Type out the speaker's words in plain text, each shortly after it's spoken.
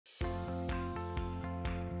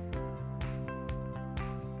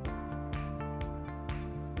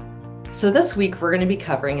So this week, we're going to be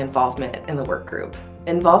covering involvement in the work group.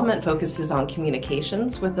 Involvement focuses on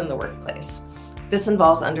communications within the workplace. This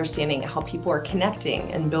involves understanding how people are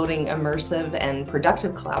connecting and building immersive and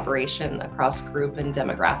productive collaboration across group and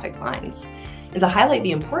demographic lines. And to highlight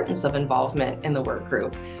the importance of involvement in the work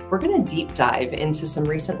group, we're going to deep dive into some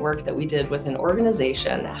recent work that we did with an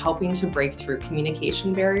organization helping to break through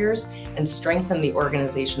communication barriers and strengthen the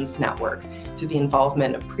organization's network through the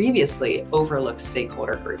involvement of previously overlooked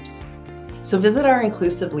stakeholder groups. So visit our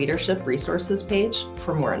Inclusive Leadership Resources page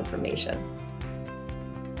for more information.